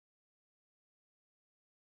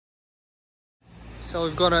So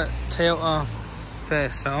we've got a Toyota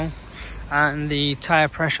Verso and the tyre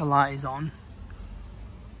pressure light is on.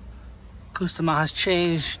 Customer has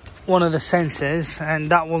changed one of the sensors and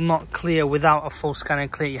that will not clear without a full scan and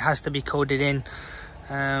clear. It has to be coded in.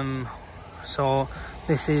 So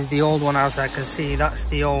this is the old one, as I can see. That's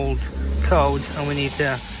the old code and we need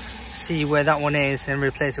to see where that one is and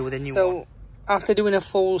replace it with a new one. So after doing a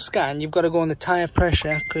full scan, you've got to go on the tyre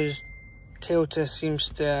pressure because Toyota seems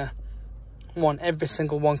to want every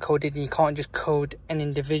single one coded and you can't just code an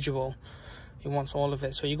individual. It wants all of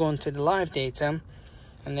it. So you go into the live data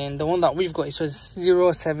and then the one that we've got, it says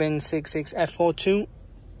 0766F42,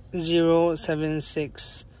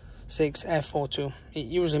 0766F42. It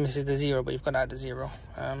usually misses the 0, but you've got to add the 0.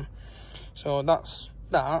 So that's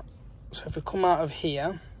that. So if we come out of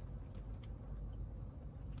here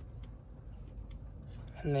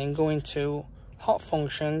and then go into hot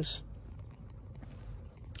functions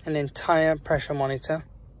and then tyre pressure monitor,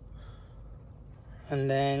 and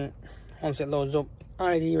then once it loads up,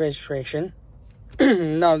 ID registration.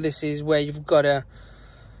 Now this is where you've got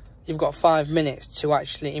 5 minutes to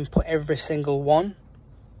actually input every single one.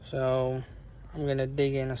 So I'm gonna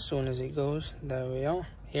dig in as soon as it goes. There we are.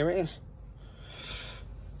 Here it is.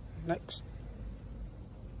 Next.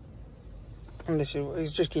 And this is,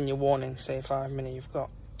 it's just giving you a warning. Say 5 minutes. You've got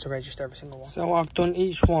to register every single one. So I've done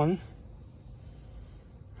each one.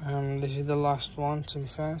 This is the last one, to be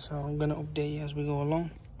fair. So I'm gonna update you as we go along.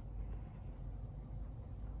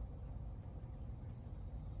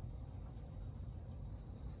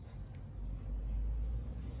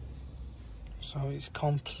 So it's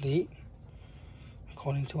complete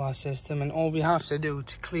according to our system, and all we have to do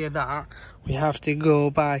to clear that, we have to go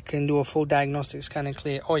back and do a full diagnostic scan and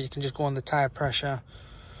clear, or you can just go on the tyre pressure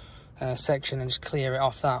section and just clear it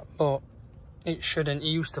off that. But it shouldn't. It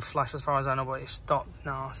used to flash as far as I know, but it's stopped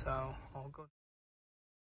now, so all good.